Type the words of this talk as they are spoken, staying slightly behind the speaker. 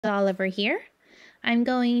Oliver here. I'm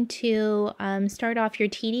going to start off your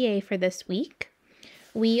TDA for this week.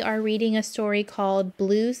 We are reading a story called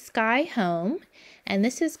Blue Sky Home, and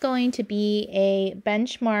this is going to be a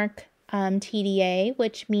benchmark TDA,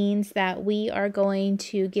 which means that we are going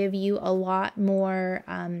to give you a lot more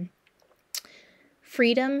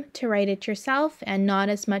freedom to write it yourself and not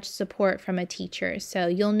as much support from a teacher. So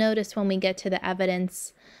you'll notice when we get to the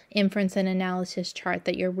evidence, inference, and analysis chart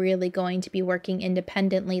that you're really going to be working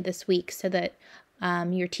independently this week so that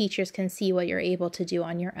your teachers can see what you're able to do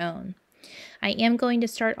on your own. I am going to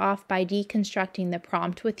start off by deconstructing the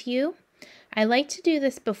prompt with you. I like to do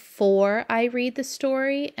this before I read the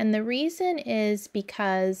story, and the reason is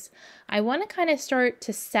because I want to kind of start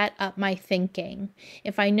to set up my thinking.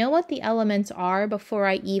 If I know what the elements are before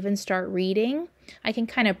I even start reading, I can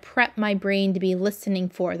kind of prep my brain to be listening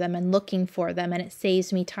for them and looking for them, and it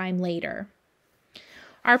saves me time later.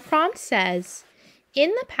 Our prompt says,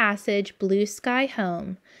 in the passage Blue Sky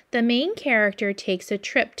Home, the main character takes a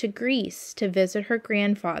trip to Greece to visit her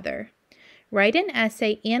grandfather. Write an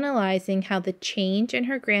essay analyzing how the change in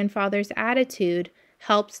her grandfather's attitude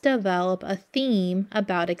helps develop a theme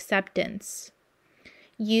about acceptance.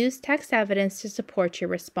 Use text evidence to support your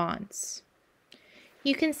response.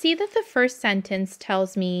 You can see that the first sentence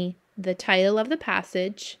tells me the title of the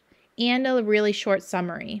passage and a really short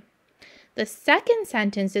summary. The second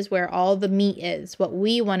sentence is where all the meat is, what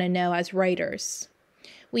we want to know as writers.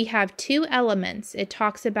 We have two elements. It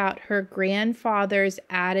talks about her grandfather's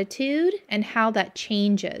attitude and how that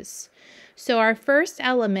changes. So our first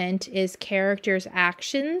element is character's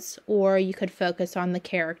actions, or you could focus on the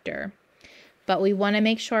character. But we want to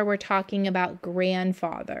make sure we're talking about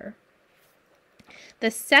grandfather. The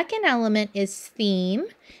second element is theme,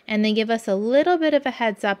 and they give us a little bit of a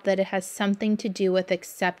heads up that it has something to do with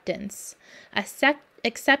acceptance.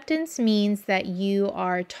 Acceptance means that you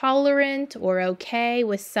are tolerant or okay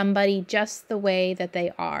with somebody just the way that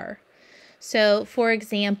they are. So, for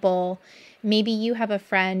example, maybe you have a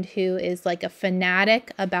friend who is like a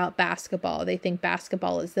fanatic about basketball. They think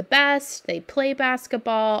basketball is the best. They play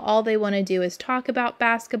basketball. All they want to do is talk about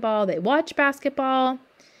basketball. They watch basketball,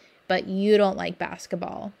 but you don't like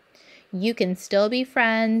basketball. You can still be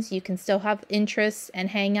friends, you can still have interests and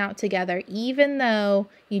hang out together, even though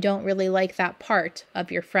you don't really like that part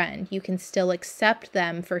of your friend. You can still accept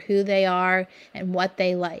them for who they are and what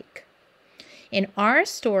they like. In our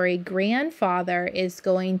story, grandfather is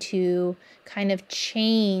going to kind of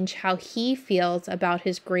change how he feels about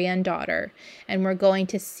his granddaughter, and we're going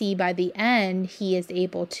to see by the end he is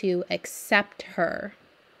able to accept her.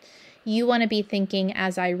 You want to be thinking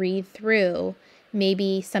as I read through,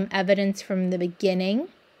 maybe some evidence from the beginning,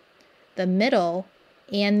 the middle,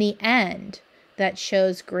 and the end that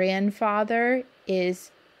shows grandfather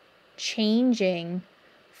is changing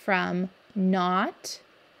from not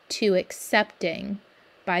to accepting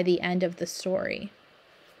by the end of the story.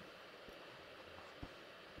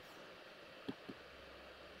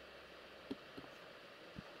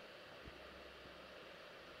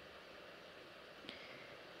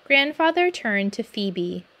 Grandfather turned to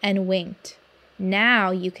Phoebe and winked. Now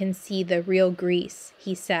you can see the real Greece,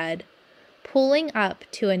 he said, pulling up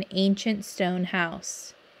to an ancient stone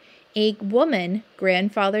house. A woman,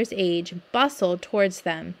 grandfather's age, bustled towards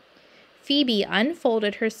them. Phoebe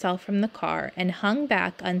unfolded herself from the car and hung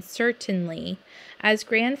back uncertainly as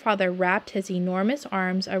grandfather wrapped his enormous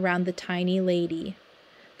arms around the tiny lady.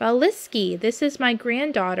 Valisky, this is my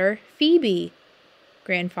granddaughter, Phoebe,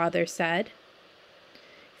 grandfather said.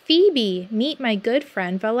 Phoebe, meet my good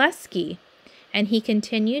friend Valisky. And he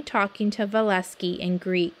continued talking to Valisky in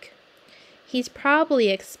Greek. He's probably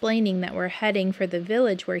explaining that we're heading for the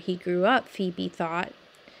village where he grew up, Phoebe thought.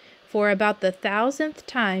 For about the 1,000th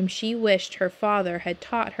time she wished her father had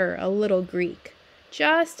taught her a little Greek,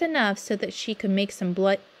 just enough so that she could make some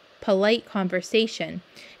polite conversation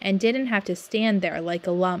and didn't have to stand there like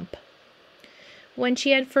a lump. When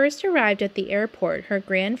she had first arrived at the airport, her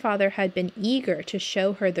grandfather had been eager to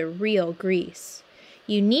show her the real Greece.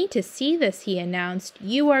 You need to see this, he announced.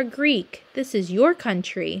 You are Greek. This is your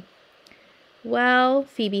country. Well,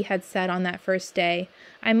 Phoebe had said on that first day,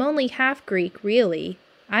 I'm only half Greek, really.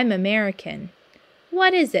 I'm American.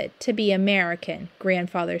 What is it to be American?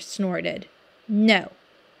 Grandfather snorted. No,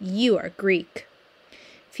 you are Greek.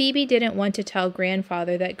 Phoebe didn't want to tell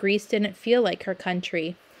grandfather that Greece didn't feel like her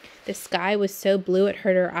country. The sky was so blue it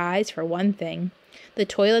hurt her eyes, for one thing. The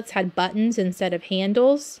toilets had buttons instead of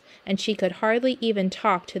handles, and she could hardly even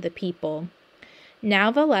talk to the people.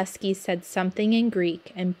 Now Valisky said something in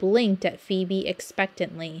Greek and blinked at Phoebe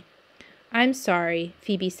expectantly. I'm sorry,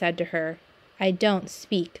 Phoebe said to her. I don't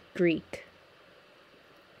speak Greek.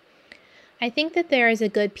 I think that there is a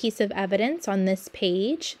good piece of evidence on this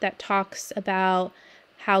page that talks about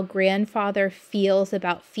how grandfather feels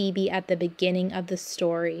about Phoebe at the beginning of the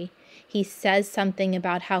story. He says something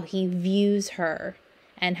about how he views her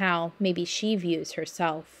and how maybe she views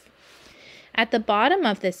herself. At the bottom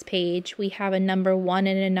of this page, we have a number 1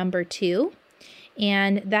 and a number 2,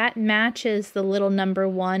 and that matches the little number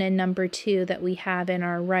 1 and number 2 that we have in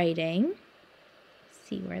our writing. Let's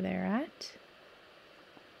see where they're at.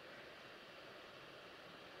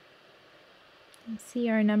 Let's see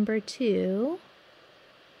our number 2.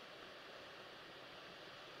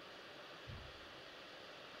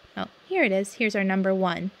 Oh, here it is. Here's our number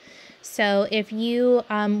 1. So if you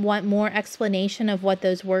want more explanation of what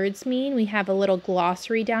those words mean, we have a little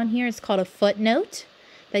glossary down here. It's called a footnote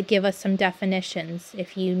that give us some definitions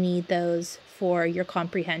if you need those for your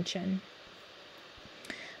comprehension.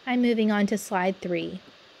 I'm moving on to slide 3.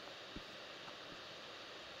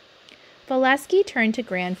 Valesky turned to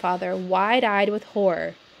grandfather, wide-eyed with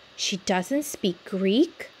horror. She doesn't speak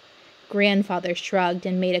Greek? Grandfather shrugged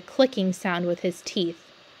and made a clicking sound with his teeth.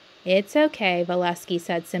 It's okay, Valesky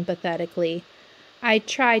said sympathetically. I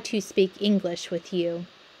try to speak English with you.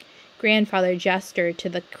 Grandfather gestured to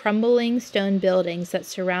the crumbling stone buildings that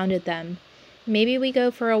surrounded them. Maybe we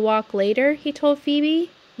go for a walk later, he told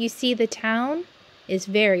Phoebe. You see, the town is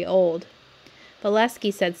very old.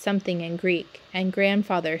 Valesky said something in Greek, and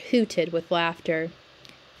grandfather hooted with laughter.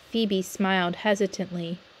 Phoebe smiled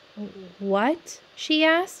hesitantly. What? She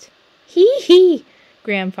asked. Hee,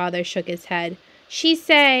 grandfather shook his head. She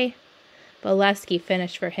say, Valesky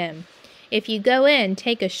finished for him, if you go in,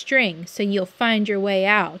 take a string so you'll find your way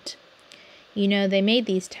out. You know, they made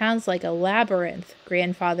these towns like a labyrinth,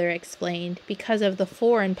 grandfather explained, because of the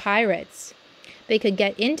foreign pirates. They could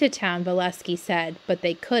get into town, Valesky said, but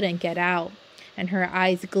they couldn't get out, and her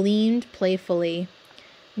eyes gleamed playfully.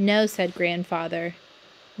 No, said grandfather.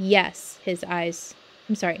 Yes,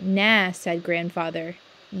 nah, said grandfather.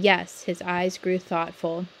 Yes, his eyes grew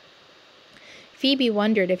thoughtful. Phoebe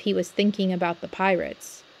wondered if he was thinking about the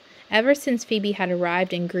pirates. Ever since Phoebe had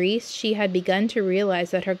arrived in Greece, she had begun to realize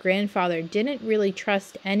that her grandfather didn't really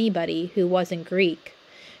trust anybody who wasn't Greek.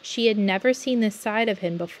 She had never seen this side of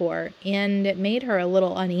him before, and it made her a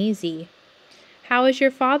little uneasy. How is your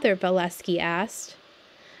father? Valesky asked.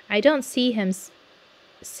 I don't see him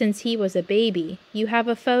since he was a baby. You have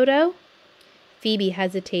a photo? Phoebe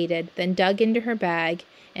hesitated, then dug into her bag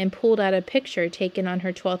and pulled out a picture taken on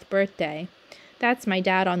her 12th birthday. That's my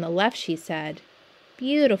dad on the left, she said.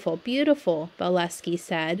 Beautiful, beautiful, Valesky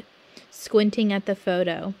said, squinting at the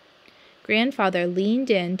photo. Grandfather leaned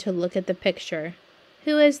in to look at the picture.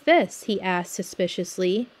 Who is this? He asked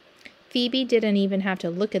suspiciously. Phoebe didn't even have to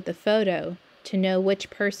look at the photo to know which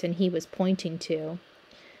person he was pointing to.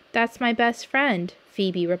 That's my best friend,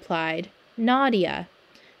 Phoebe replied. Nadia.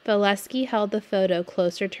 Valesky held the photo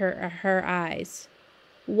closer to her eyes.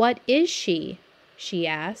 What is she? She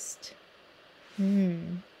asked.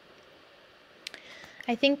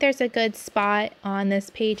 I think there's a good spot on this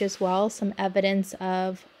page as well, some evidence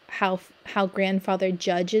of how grandfather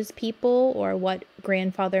judges people or what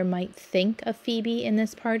grandfather might think of Phoebe in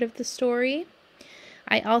this part of the story.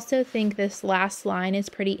 I also think this last line is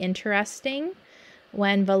pretty interesting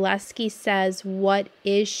when Valesky says, what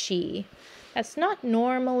is she? That's not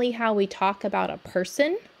normally how we talk about a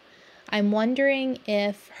person. I'm wondering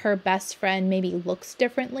if her best friend maybe looks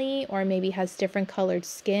differently or maybe has different colored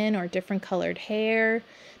skin or different colored hair.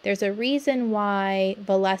 There's a reason why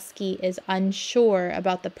Valesky is unsure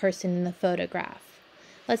about the person in the photograph.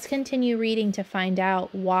 Let's continue reading to find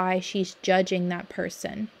out why she's judging that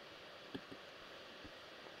person.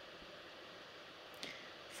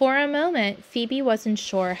 For a moment, Phoebe wasn't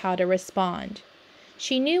sure how to respond.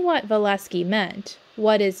 She knew what Valesky meant.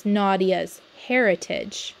 What is Nadia's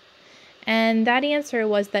heritage? And that answer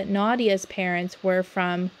was that Nadia's parents were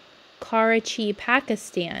from Karachi,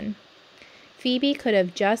 Pakistan. Phoebe could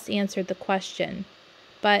have just answered the question,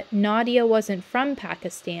 but Nadia wasn't from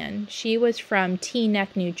Pakistan. She was from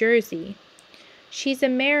Teaneck, New Jersey. She's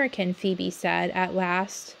American, Phoebe said at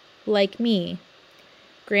last, like me.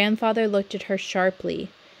 Grandfather looked at her sharply,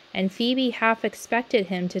 and Phoebe half expected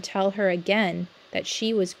him to tell her again that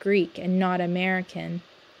she was Greek and not American.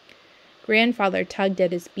 Grandfather tugged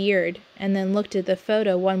at his beard and then looked at the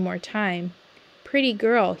photo one more time. Pretty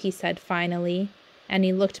girl, he said finally, and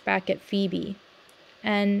he looked back at Phoebe,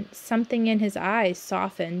 and something in his eyes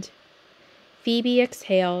softened. Phoebe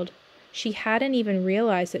exhaled. She hadn't even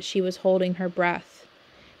realized that she was holding her breath.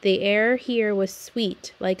 The air here was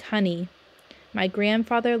sweet, like honey. My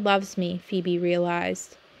grandfather loves me, Phoebe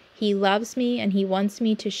realized. He loves me and he wants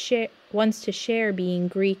to share being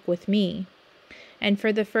Greek with me. And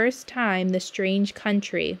for the first time, the strange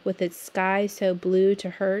country, with its sky so blue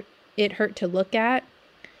it hurt to look at,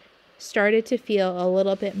 started to feel a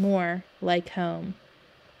little bit more like home.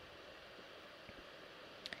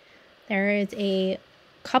 There is a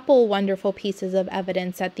couple wonderful pieces of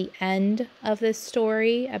evidence at the end of this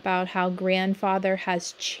story about how grandfather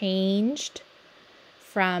has changed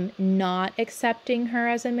from not accepting her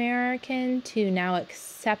as American to now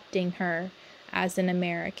accepting her as an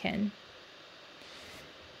American.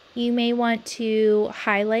 You may want to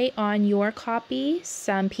highlight on your copy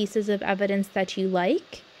some pieces of evidence that you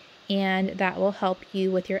like, and that will help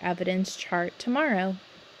you with your evidence chart tomorrow.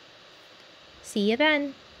 See you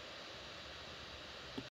then.